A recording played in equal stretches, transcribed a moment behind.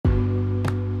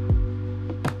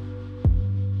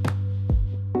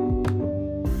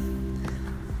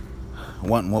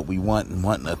wanting what we want and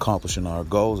wanting to accomplish in our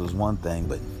goals is one thing,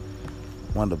 but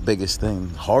one of the biggest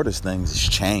things, hardest things is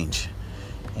change.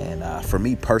 And for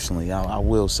me personally, I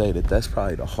will say that that's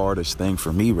probably the hardest thing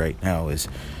for me right now is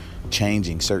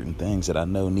changing certain things that I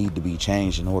know need to be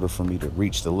changed in order for me to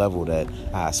reach the level that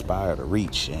I aspire to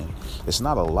reach. And it's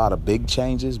not a lot of big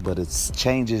changes, but it's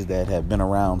changes that have been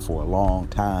around for a long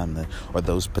time, or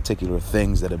those particular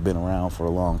things that have been around for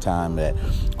a long time that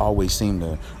always seem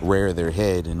to rear their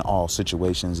head in all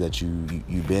situations that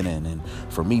you've been in. And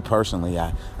for me personally,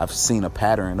 I've seen a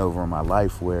pattern over my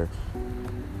life where,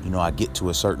 I get to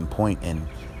a certain point in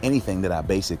anything that I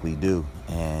basically do,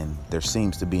 and there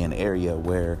seems to be an area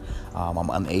where I'm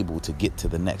unable to get to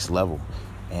the next level.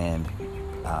 And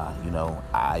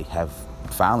I have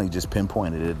finally just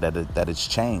pinpointed it that it's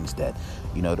changed, that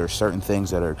there's certain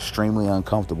things that are extremely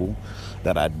uncomfortable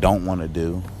that I don't want to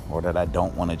do, or that I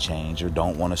don't want to change, or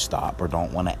don't want to stop, or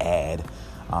don't want to add.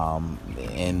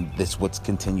 And that's what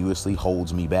continuously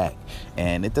holds me back.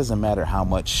 And it doesn't matter how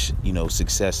much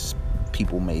success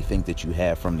people may think that you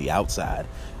have from the outside.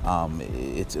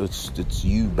 It's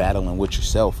you battling with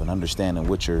yourself and understanding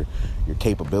what your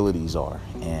capabilities are.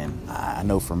 And I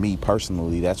know for me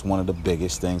personally, that's one of the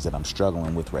biggest things that I'm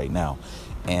struggling with right now.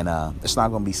 And it's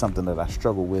not going to be something that I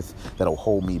struggle with that'll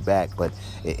hold me back, but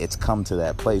it's come to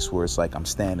that place where it's like I'm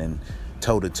standing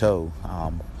toe to toe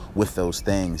with those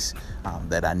things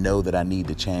that I know that I need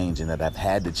to change and that I've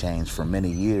had to change for many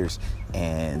years,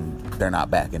 and they're not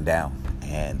backing down.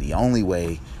 And the only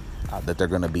way that they're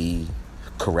going to be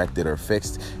corrected or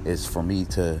fixed is for me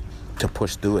to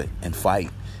push through it and fight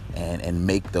and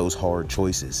make those hard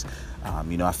choices.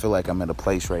 I feel like I'm in a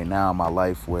place right now in my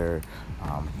life where,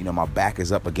 my back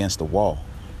is up against the wall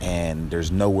and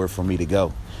there's nowhere for me to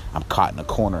go. I'm caught in a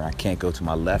corner. I can't go to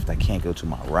my left. I can't go to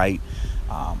my right.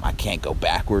 I can't go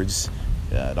backwards.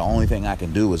 The only thing I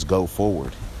can do is go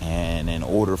forward. And in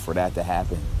order for that to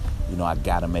happen, I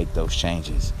got to make those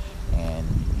changes. And,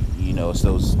 it's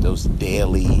those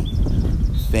daily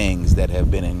things that have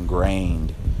been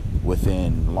ingrained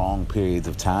within long periods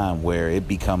of time where it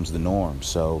becomes the norm.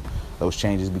 So those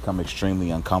changes become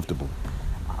extremely uncomfortable.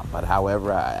 But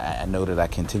however, I know that I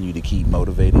continue to keep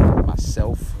motivating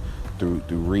myself through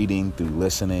reading, through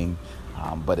listening.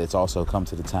 But it's also come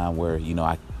to the time where,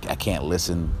 I can't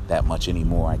listen that much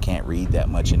anymore. I can't read that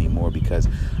much anymore because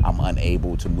I'm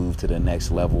unable to move to the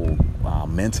next level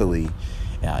mentally,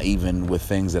 even with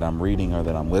things that I'm reading or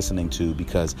that I'm listening to,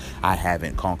 because I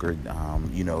haven't conquered,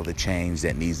 the change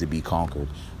that needs to be conquered.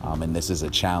 And this is a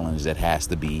challenge that has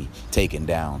to be taken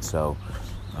down. So,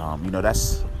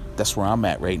 that's where I'm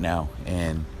at right now.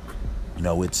 And,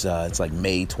 it's like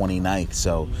May 29th.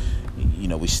 So,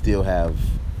 we still have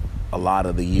a lot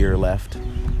of the year left.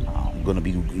 I'm going to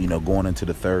be, going into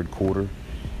the third quarter,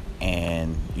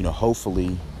 and,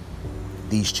 hopefully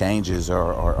these changes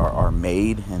are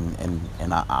made, and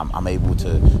I'm able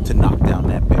to knock down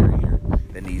that barrier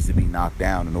that needs to be knocked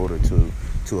down in order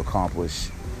to accomplish,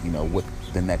 what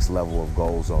the next level of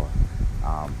goals are.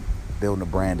 Building a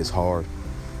brand is hard.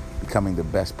 Becoming the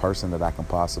best person that I can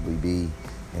possibly be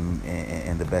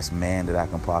and the best man that I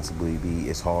can possibly be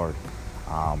is hard.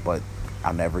 But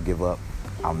I'll never give up.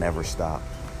 I'll never stop.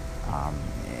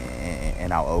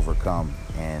 And I'll overcome.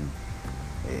 And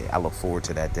I look forward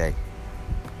to that day.